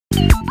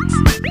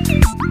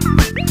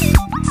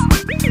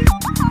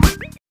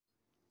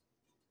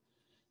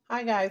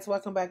Hi guys,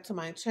 welcome back to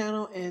my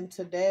channel, and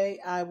today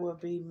I will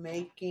be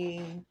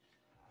making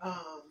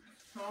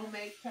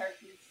homemade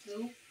turkey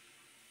soup,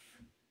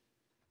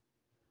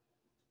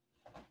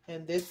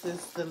 and this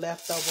is the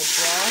leftover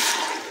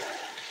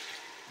broth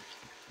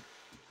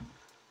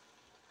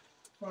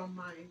from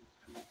my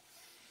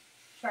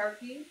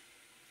turkey.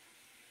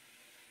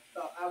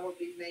 So I will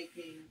be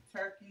making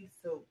turkey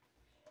soup.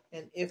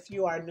 And if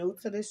you are new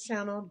to this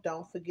channel,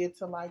 don't forget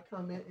to like,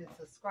 comment, and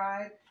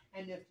subscribe.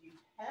 And if you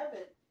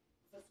haven't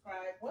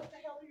subscribed, what the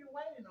hell are you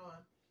waiting on?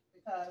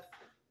 Because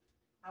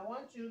I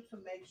want you to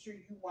make sure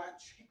you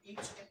watch each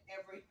and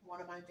every one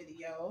of my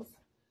videos.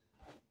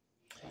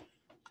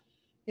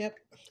 Yep.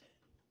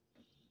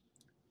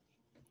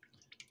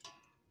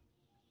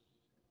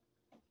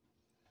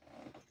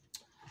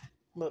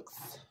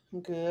 Looks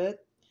good.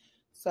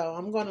 So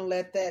I'm going to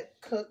let that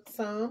cook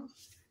some.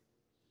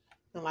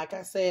 And like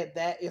I said,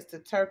 that is the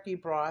turkey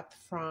broth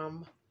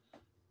from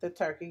the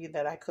turkey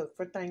that I cooked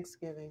for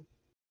Thanksgiving.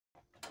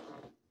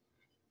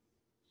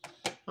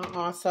 I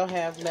also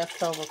have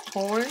leftover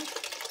corn.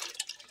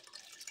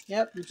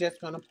 Yep, you're just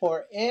going to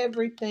pour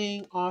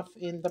everything off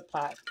in the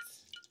pots.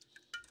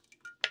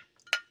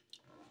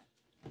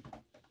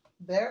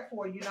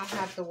 Therefore, you don't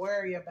have to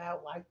worry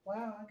about like,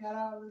 wow, I got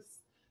all this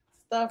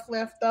stuff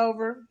left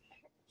over.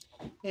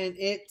 And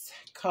it's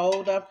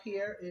cold up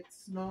here.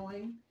 It's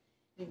snowing.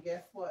 And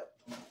guess what?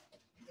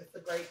 It's a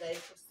great day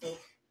for soup.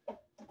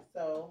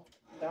 So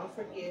don't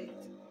forget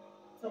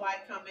to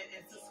like, comment,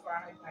 and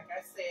subscribe. Like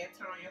I said,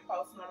 turn on your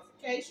post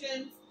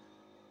notifications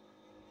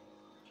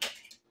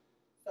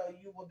so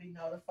you will be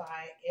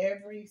notified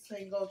every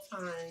single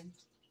time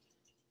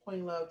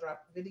Queen Love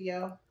drops a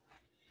video.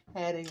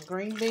 Adding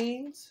green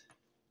beans.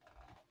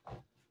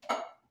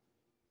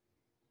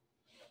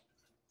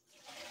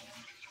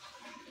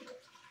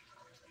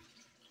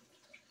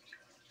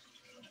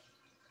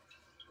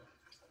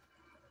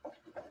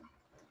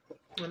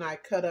 And I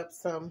cut up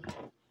some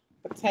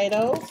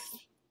potatoes.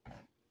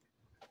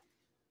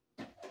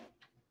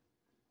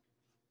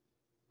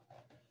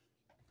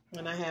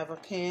 And I have a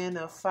can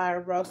of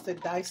fire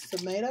roasted diced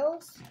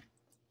tomatoes.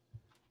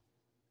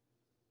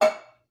 And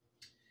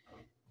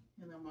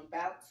I'm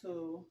about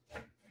to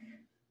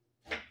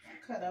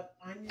cut up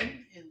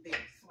onion in big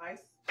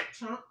sliced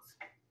chunks.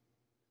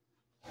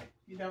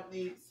 You don't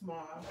need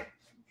small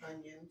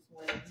onions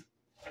when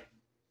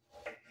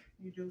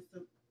you do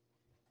soup.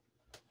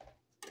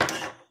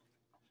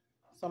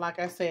 So like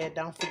I said,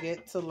 don't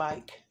forget to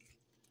like,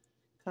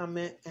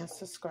 comment, and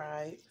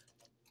subscribe.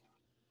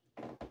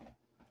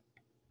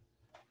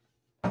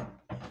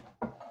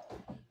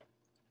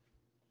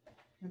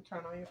 And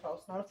turn on your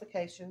post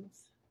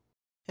notifications.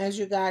 As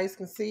you guys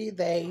can see,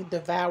 they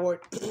devoured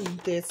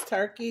this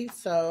turkey.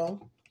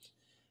 So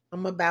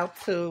I'm about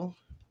to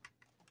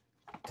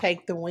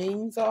take the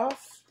wings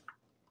off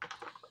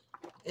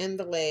and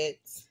the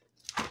legs.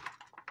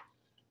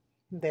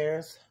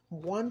 There's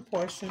one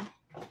portion.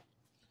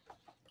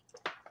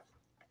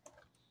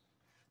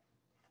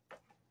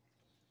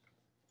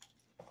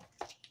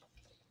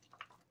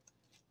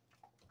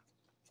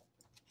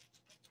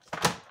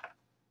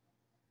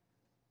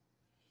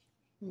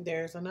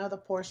 There's another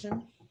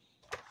portion.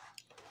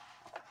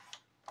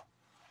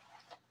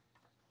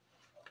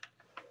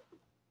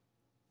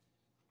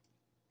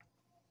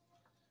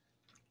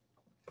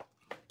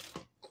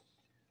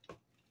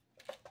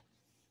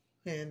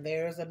 And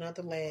there's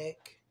another leg.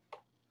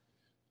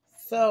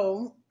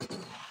 So,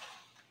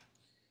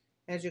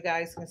 as you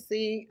guys can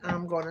see,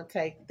 I'm going to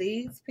take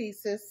these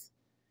pieces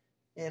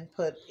and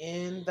put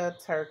in the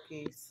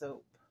turkey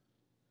soup.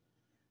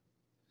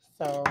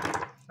 So,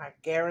 I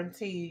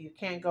guarantee you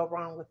can't go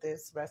wrong with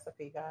this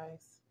recipe,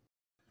 guys.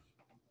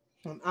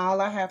 And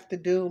all I have to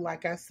do,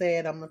 like I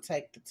said, I'm going to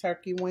take the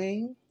turkey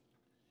wing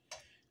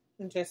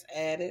and just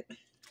add it.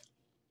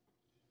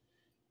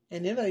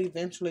 And it'll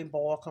eventually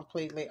boil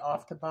completely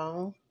off the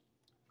bone.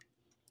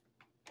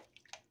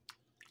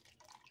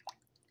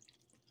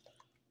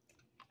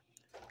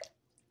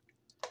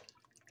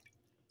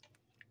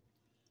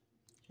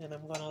 And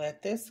I'm going to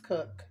let this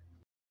cook.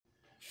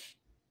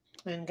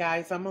 And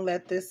guys, I'm going to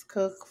let this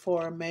cook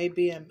for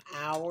maybe an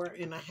hour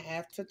and a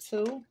half to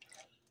 2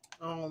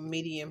 on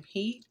medium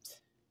heat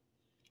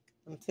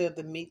until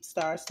the meat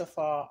starts to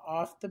fall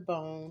off the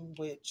bone,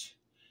 which,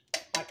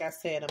 like I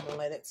said, I'm going to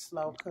let it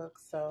slow cook,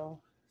 so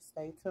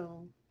stay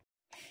tuned.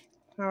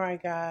 All right,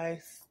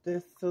 guys,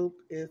 this soup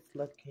is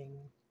looking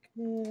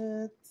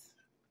good.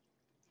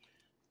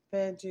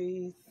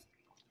 Veggies,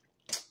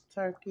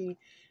 turkey,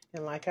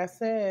 and like I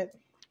said,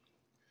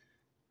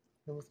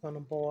 it was going to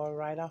boil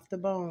right off the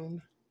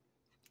bone.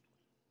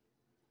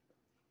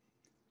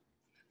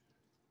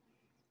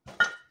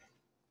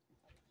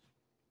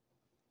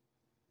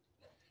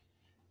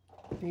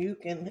 You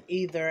can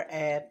either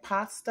add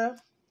pasta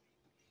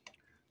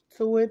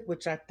to it,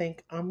 which I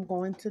think I'm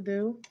going to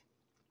do.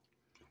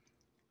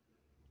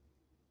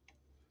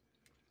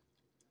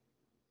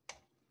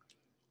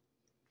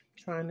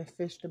 Trying to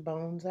fish the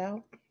bones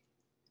out.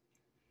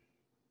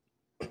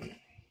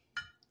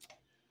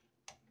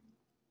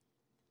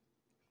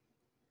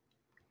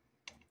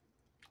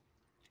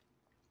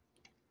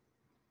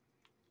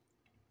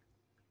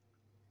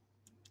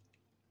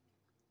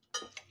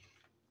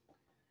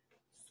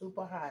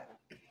 super hot.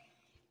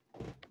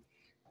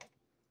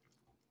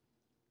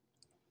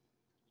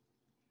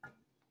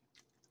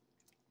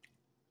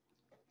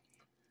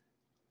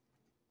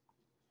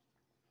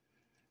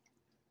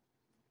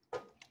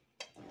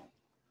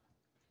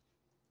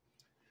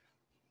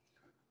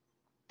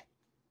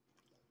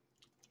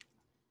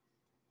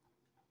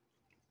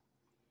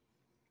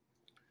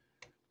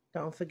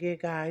 Don't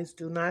forget, guys,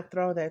 do not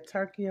throw that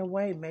turkey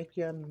away. Make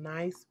you a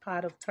nice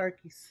pot of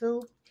turkey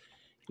soup.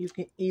 You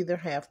can either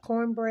have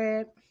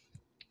cornbread,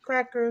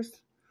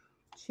 crackers,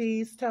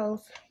 cheese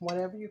toast,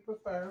 whatever you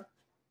prefer.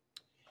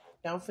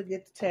 Don't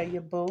forget to tell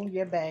your boo,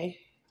 your bae,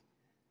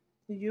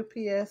 the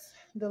UPS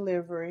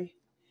delivery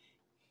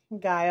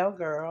guy or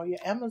girl, your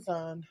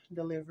Amazon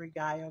delivery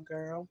guy or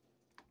girl.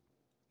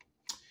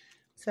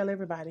 Tell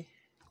everybody.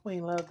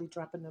 Queen Love be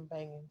dropping them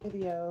banging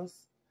videos.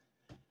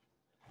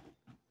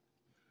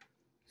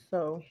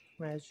 So,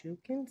 as you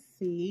can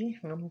see,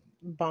 I'm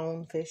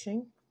bone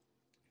fishing.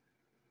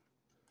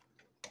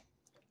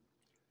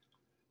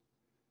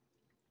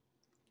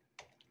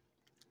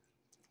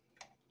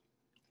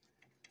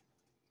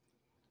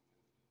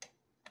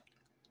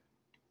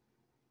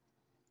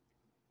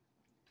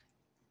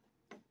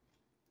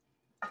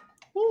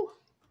 Woo,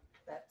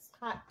 that's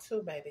hot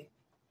too, baby.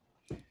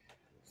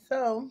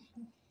 So,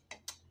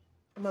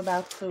 I'm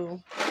about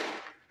to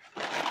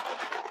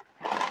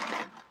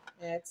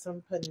add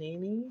some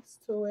paninis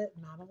to it.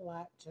 Not a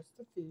lot, just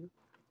a few.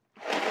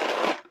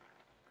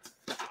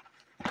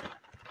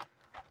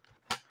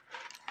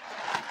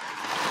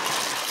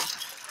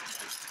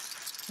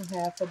 I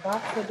have a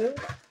box to do.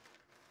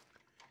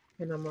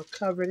 And I'm going to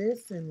cover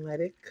this and let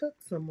it cook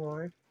some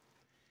more.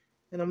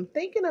 And I'm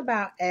thinking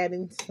about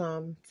adding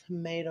some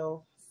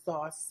tomato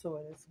sauce to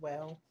it as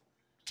well.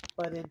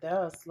 But it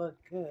does look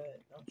good.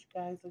 Don't you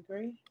guys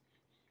agree?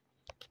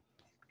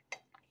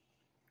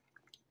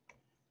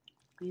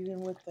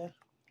 Even with the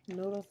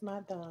noodles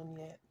not done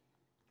yet.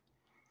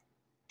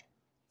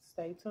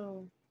 Stay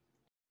tuned.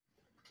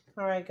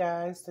 Alright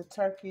guys, the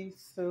turkey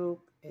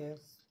soup is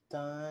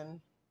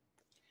done.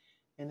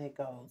 And it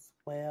goes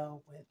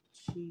well with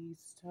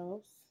cheese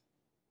toast.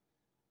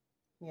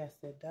 Yes,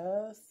 it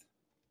does.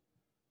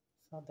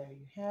 So there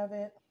you have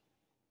it.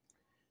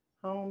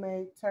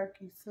 Homemade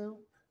turkey soup.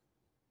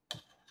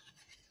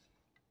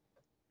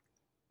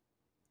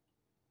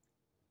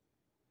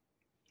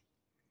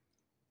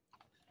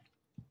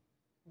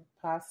 With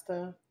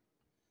pasta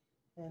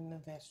and the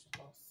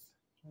vegetables.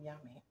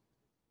 Yummy.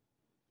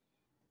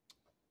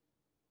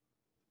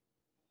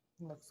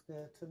 Looks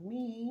good to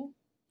me.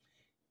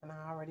 And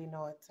I already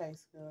know it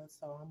tastes good,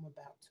 so I'm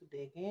about to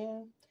dig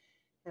in.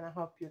 And I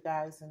hope you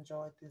guys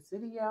enjoyed this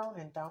video.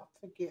 And don't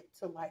forget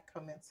to like,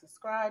 comment,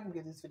 subscribe, and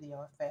give this video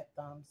a fat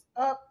thumbs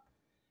up.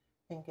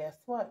 And guess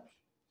what?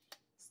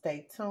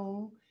 Stay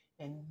tuned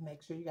and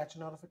make sure you got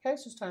your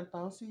notifications turned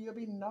on so you'll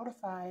be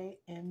notified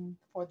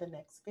for the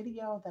next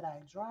video that I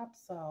drop.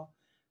 So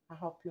I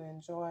hope you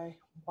enjoy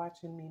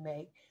watching me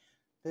make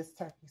this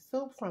turkey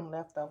soup from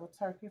leftover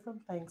turkey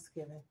from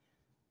Thanksgiving.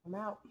 I'm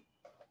out.